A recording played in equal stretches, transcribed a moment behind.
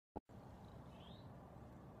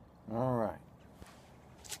Alright,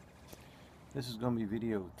 this is going to be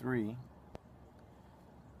video 3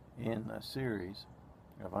 in a series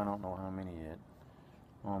of I don't know how many yet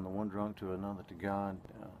on the One Drunk to Another to God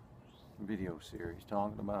video series,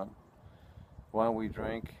 talking about why we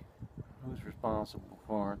drink, who's responsible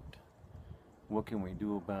for it, what can we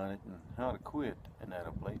do about it, and how to quit in that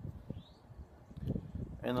of late.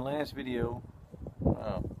 In the last video,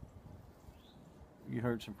 you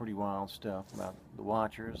heard some pretty wild stuff about the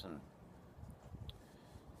watchers, and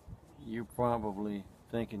you're probably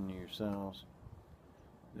thinking to yourselves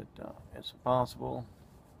that it's possible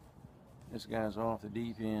this guy's off the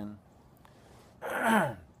deep end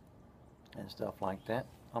and stuff like that.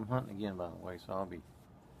 I'm hunting again, by the way, so I'll be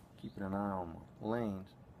keeping an eye on my lanes.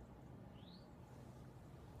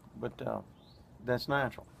 But that's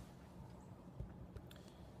natural.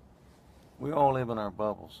 We all live in our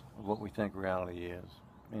bubbles of what we think reality is,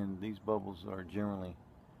 and these bubbles are generally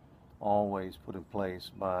always put in place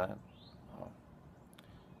by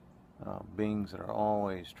beings that are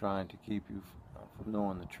always trying to keep you from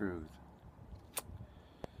knowing the truth.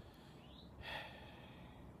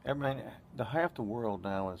 Half the world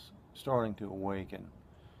now is starting to awaken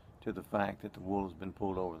to the fact that the wool has been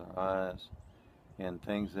pulled over their eyes, and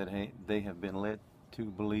things that they have been led to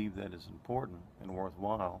believe that is important and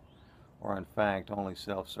worthwhile are in fact only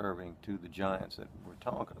self-serving to the giants that we're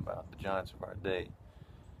talking about, the giants of our day,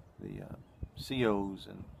 the CEOs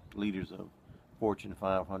and leaders of Fortune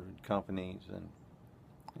 500 companies and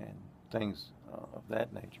things of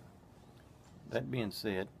that nature. That being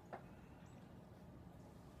said,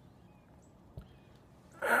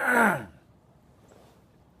 I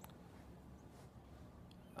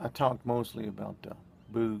talked mostly about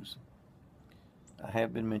booze. I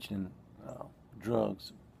have been mentioning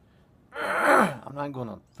drugs. I'm not going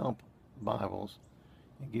to thump Bibles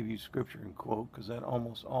and give you scripture and quote, because that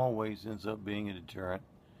almost always ends up being a deterrent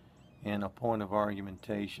and a point of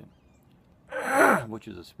argumentation, which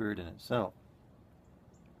is a spirit in itself.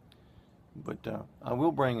 But I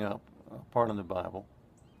will bring up a part of the Bible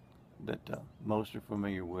that most are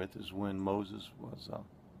familiar with, is when Moses was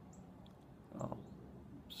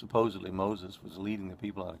supposedly Moses was leading the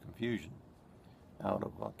people out of confusion, out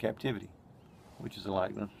of captivity, which is a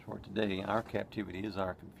likeness for today. Our captivity is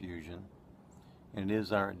our confusion, and it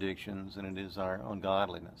is our addictions, and it is our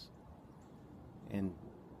ungodliness. And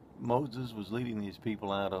Moses was leading these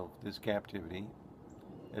people out of this captivity.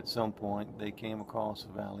 At some point, they came across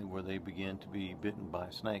a valley where they began to be bitten by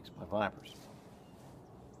snakes, by vipers.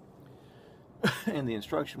 And the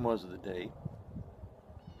instruction was of the day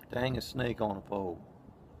to hang a snake on a pole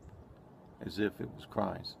as if it was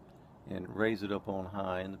Christ and raise it up on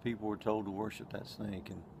high, and the people were told to worship that snake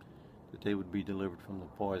and that they would be delivered from the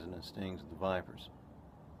poisonous stings of the vipers.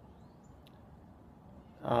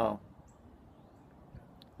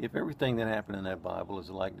 If everything that happened in that Bible is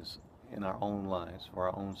a likeness in our own lives, for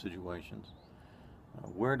our own situations,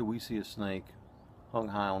 where do we see a snake hung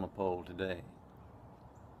high on a pole today?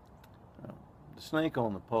 The snake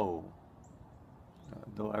on the pole,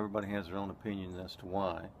 though everybody has their own opinions as to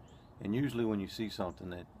why, and usually when you see something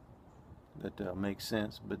that makes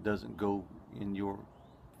sense but doesn't go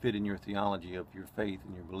fit in your theology of your faith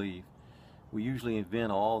and your belief, we usually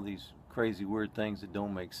invent all these crazy weird things that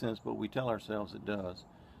don't make sense, but we tell ourselves it does,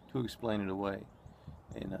 to explain it away.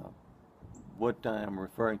 And what I'm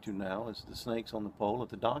referring to now is the snakes on the pole at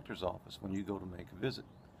the doctor's office when you go to make a visit.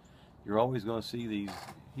 You're always going to see these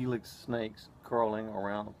helix snakes curling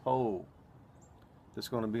around a pole that's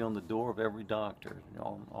going to be on the door of every doctor,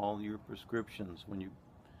 on all your prescriptions. When you,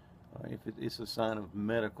 if it's a sign of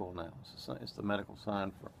medical now, it's the medical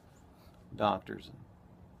sign for doctors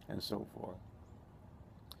and so forth.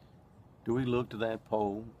 Do we look to that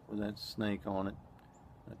pole with that snake on it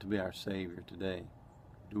to be our Savior today?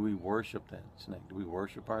 Do we worship that snake? Do we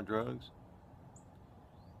worship our drugs?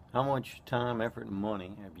 How much time, effort, and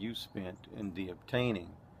money have you spent in the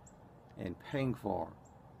obtaining and paying for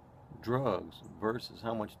drugs versus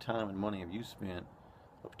how much time and money have you spent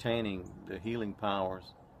obtaining the healing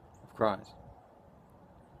powers of Christ?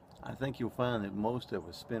 I think you'll find that most of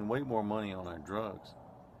us spend way more money on our drugs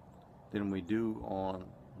than we do on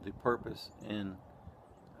the purpose and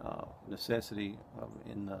necessity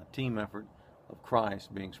in the team effort of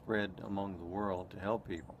Christ being spread among the world to help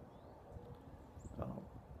people.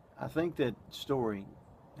 I think that story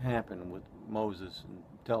happened with Moses and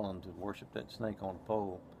telling him to worship that snake on a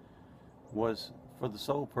pole was for the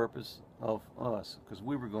sole purpose of us, because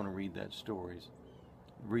we were going to read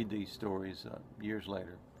these stories years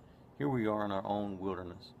later. Here we are in our own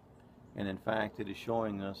wilderness, and in fact it is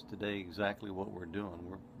showing us today exactly what we're doing.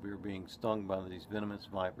 we're being stung by these venomous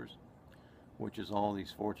vipers, which is all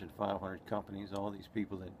these Fortune 500 companies, all these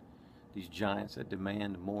people that, these giants that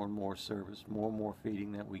demand more and more service, more and more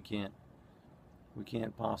feeding that we can't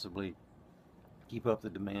possibly keep up the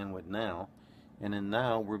demand with now. And then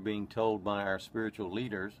now we're being told by our spiritual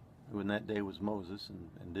leaders, who in that day was Moses,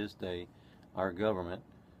 and this day our government,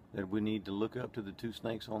 that we need to look up to the two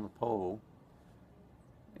snakes on the pole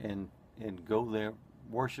and go there,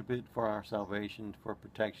 worship it for our salvation, for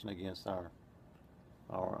protection against our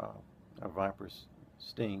viper's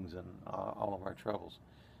stings and all of our troubles.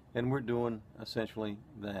 And we're doing essentially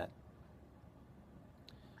that.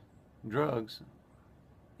 Drugs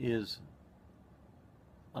is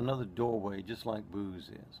another doorway, just like booze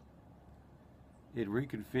is. It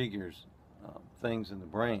reconfigures things in the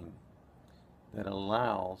brain that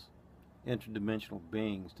allows interdimensional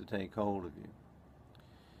beings to take hold of you.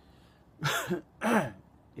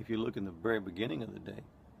 If you look in the very beginning of the day,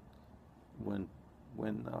 when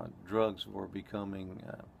drugs were becoming,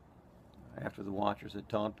 after the Watchers had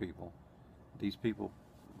taught people, these people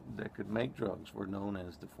that could make drugs were known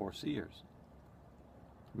as the foreseers,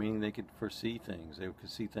 meaning they could foresee things. They could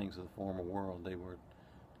see things of the former world. They were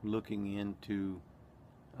looking into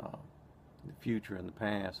the future and the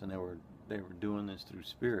past, and they were doing this through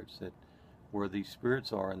spirits. That where these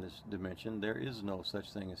spirits are in this dimension, there is no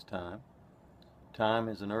such thing as time. Time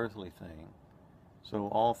is an earthly thing. So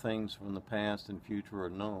all things from the past and future are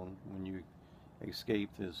known when you escape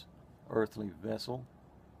this earthly vessel.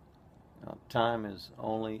 Time is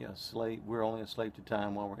only a slave. We're only a slave to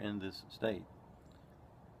time while we're in this state.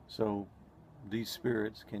 So these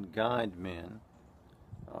spirits can guide men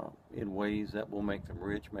in ways that will make them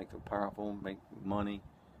rich, make them powerful, make money,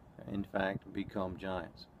 in fact, become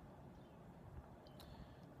giants.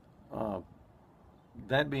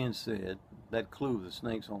 That being said, that clue of the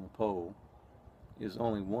snakes on the pole is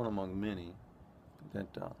only one among many that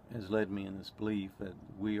has led me in this belief that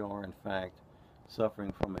we are, in fact,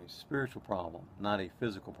 suffering from a spiritual problem, not a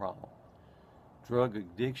physical problem. Drug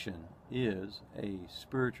addiction is a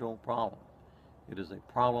spiritual problem. It is a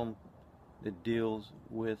problem that deals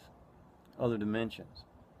with other dimensions,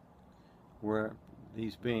 where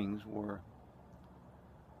these beings were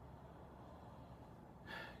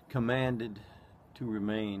commanded to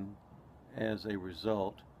remain as a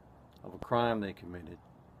result of a crime they committed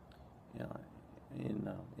in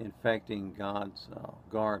infecting God's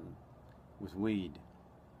garden with weed.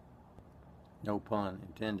 No pun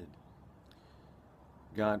intended.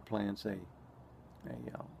 God plants a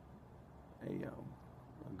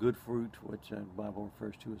good fruit, which the Bible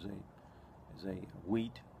refers to as a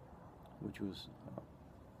wheat, which was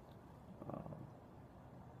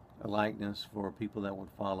a likeness for people that would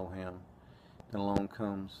follow him. Then along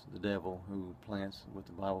comes the devil, who plants what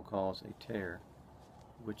the Bible calls a tare,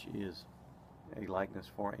 which is a likeness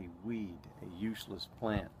for a weed, a useless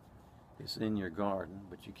plant. It's in your garden,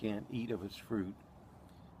 but you can't eat of its fruit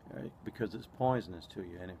because it's poisonous to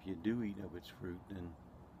you. And if you do eat of its fruit, then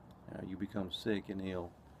you become sick and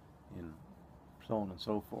ill, and so on and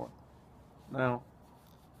so forth. Now,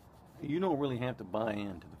 you don't really have to buy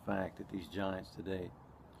into the fact that these giants today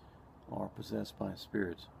are possessed by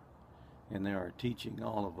spirits, and they are teaching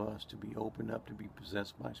all of us to be opened up to be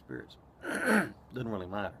possessed by spirits. Doesn't really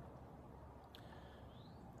matter.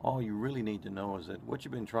 All you really need to know is that what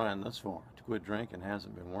you've been trying thus far to quit drinking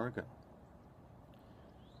hasn't been working.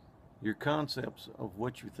 Your concepts of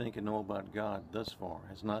what you think and know about God thus far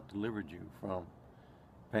has not delivered you from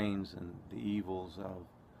pains and the evils of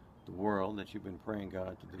the world that you've been praying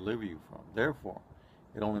God to deliver you from. Therefore,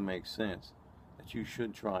 it only makes sense that you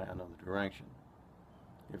should try another direction.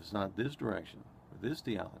 If it's not this direction, or this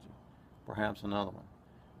theology, perhaps another one.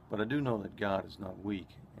 But I do know that God is not weak,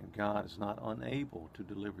 and God is not unable to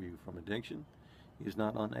deliver you from addiction. He is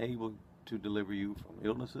not unable to deliver you from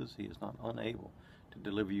illnesses. He is not unable to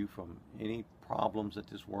deliver you from any problems that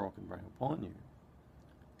this world can bring upon you,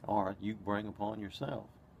 or you bring upon yourself.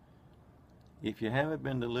 If you haven't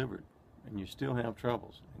been delivered, and you still have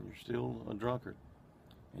troubles, and you're still a drunkard,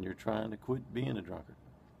 and you're trying to quit being a drunkard,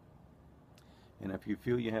 and if you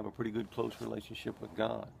feel you have a pretty good close relationship with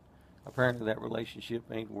God, apparently that relationship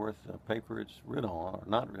ain't worth the paper it's written on, or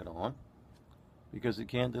not written on, because it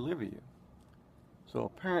can't deliver you. So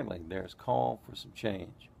apparently there's call for some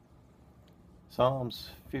change.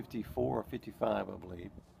 Psalms 54 or 55, I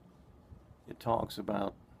believe, it talks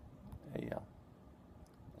about a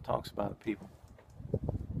people.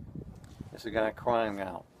 It's a guy crying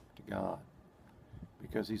out to God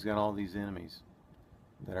because he's got all these enemies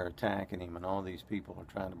that are attacking him, and all these people are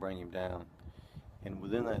trying to bring him down. And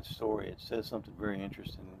within that story, it says something very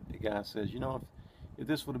interesting. The guy says, you know, If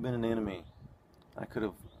this would have been an enemy, I could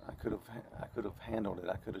have handled it.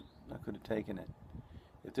 I could have taken it.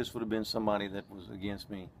 If this would have been somebody that was against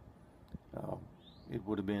me, it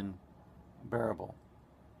would have been bearable.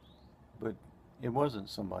 But it wasn't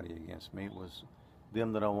somebody against me. It was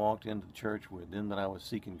them that I walked into the church with, them that I was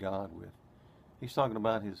seeking God with. He's talking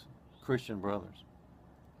about his Christian brothers.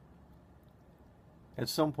 At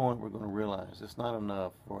some point, we're going to realize it's not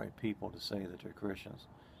enough for a people to say that they're Christians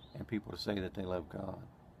and people to say that they love God.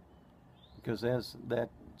 Because as that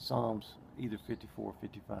Psalms, either 54 or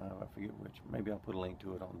 55, I forget which, maybe I'll put a link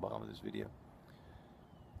to it on the bottom of this video.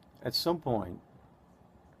 At some point,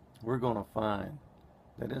 we're going to find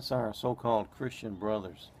that it's our so-called Christian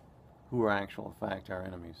brothers who are actual fact our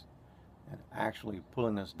enemies and actually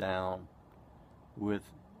pulling us down with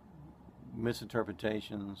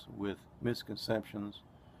misinterpretations, with misconceptions,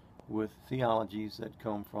 with theologies that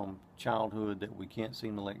come from childhood that we can't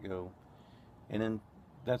seem to let go. And then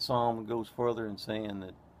that psalm goes further in saying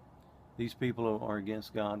that these people are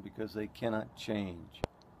against God because they cannot change.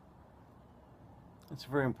 It's a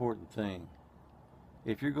very important thing.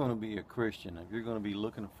 If you're going to be a Christian, if you're going to be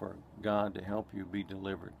looking for God to help you be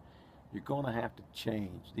delivered, you're going to have to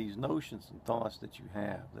change these notions and thoughts that you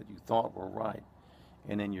have, that you thought were right,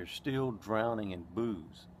 and then you're still drowning in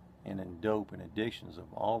booze and in dope and addictions of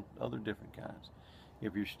all other different kinds.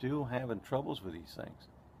 If you're still having troubles with these things,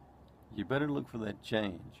 you better look for that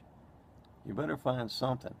change. You better find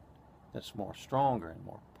something that's more stronger and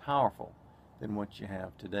more powerful than what you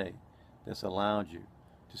have today, that's allowed you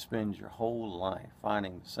to spend your whole life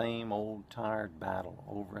fighting the same old tired battle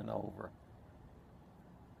over and over.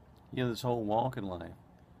 You know, this whole walking life,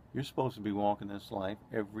 you're supposed to be walking this life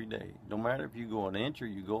every day. No matter if you go an inch or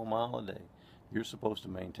you go a mile a day, you're supposed to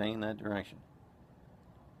maintain that direction.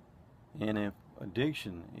 And if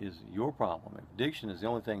addiction is your problem, if addiction is the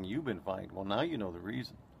only thing you've been fighting, well, now you know the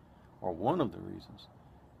reason, or one of the reasons,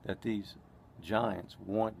 that these giants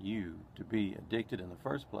want you to be addicted in the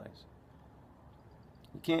first place.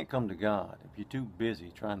 You can't come to God if you're too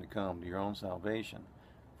busy trying to come to your own salvation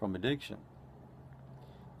from addiction.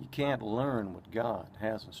 You can't learn what God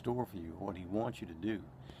has in store for you, what He wants you to do,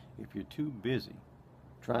 if you're too busy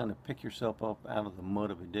trying to pick yourself up out of the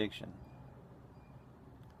mud of addiction.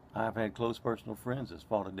 I've had close personal friends that's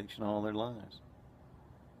fought addiction all their lives,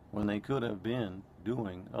 when they could have been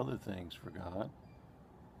doing other things for God.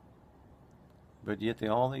 But yet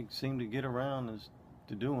they seem to get around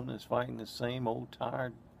to doing is fighting the same old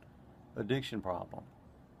tired addiction problem,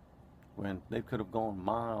 when they could have gone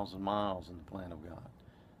miles and miles in the plan of God.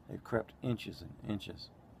 They've crept inches and inches.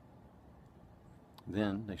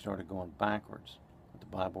 Then they started going backwards, what the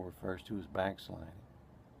Bible refers to as backsliding.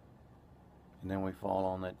 And then we fall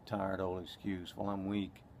on that tired old excuse, well, I'm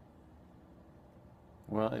weak.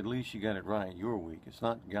 Well, at least you got it right. You're weak. It's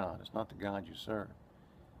not God. It's not the God you serve.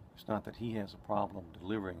 It's not that He has a problem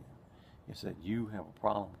delivering you. It's that you have a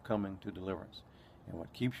problem coming to deliverance. And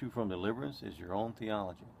what keeps you from deliverance is your own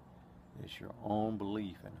theology. It's your own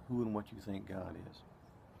belief in who and what you think God is.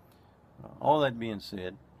 All that being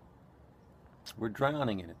said, we're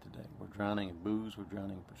drowning in it today. We're drowning in booze. We're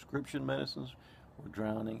drowning in prescription medicines. We're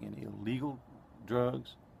drowning in illegal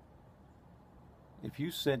drugs. If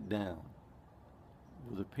you sit down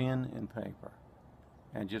with a pen and paper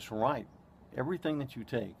and just write everything that you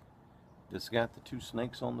take that's got the two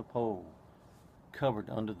snakes on the pole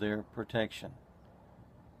covered under their protection,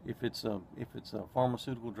 if it's a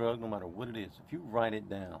pharmaceutical drug, no matter what it is, if you write it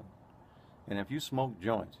down, and if you smoke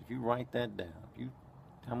joints, if you write that down,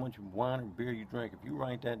 how much wine or beer you drink, if you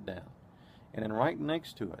write that down, and then right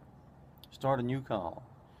next to it, start a new column,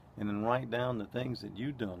 and then write down the things that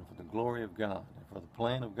you've done for the glory of God and for the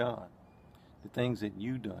plan of God, the things that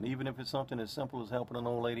you've done, even if it's something as simple as helping an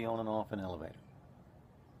old lady on and off an elevator.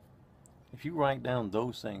 If you write down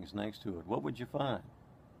those things next to it, what would you find?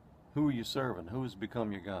 Who are you serving? Who has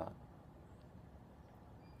become your God?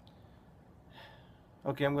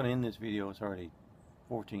 Okay, I'm going to end this video. It's already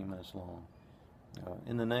 14 minutes long.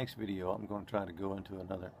 In the next video, I'm going to try to go into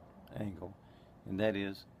another angle, and that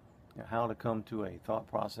is how to come to a thought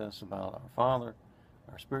process about our Father,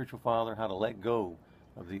 our spiritual Father, how to let go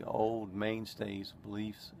of the old mainstays,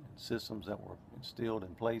 beliefs, and systems that were instilled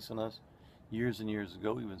in place in us years and years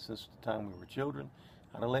ago, even since the time we were children,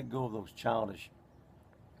 how to let go of those childish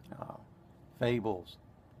fables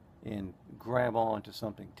and grab on to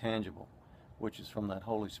something tangible, which is from that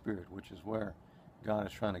Holy Spirit, which is where God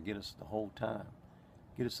is trying to get us the whole time.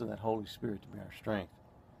 Get us to that Holy Spirit to be our strength,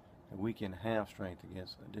 that we can have strength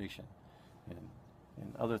against addiction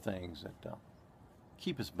and other things that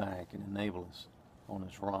keep us back and enable us on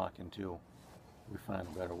this rock until we find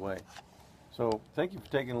a better way. So thank you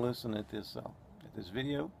for taking a listen at this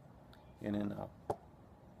video, and then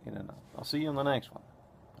I'll see you on the next one.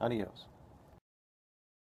 Adios.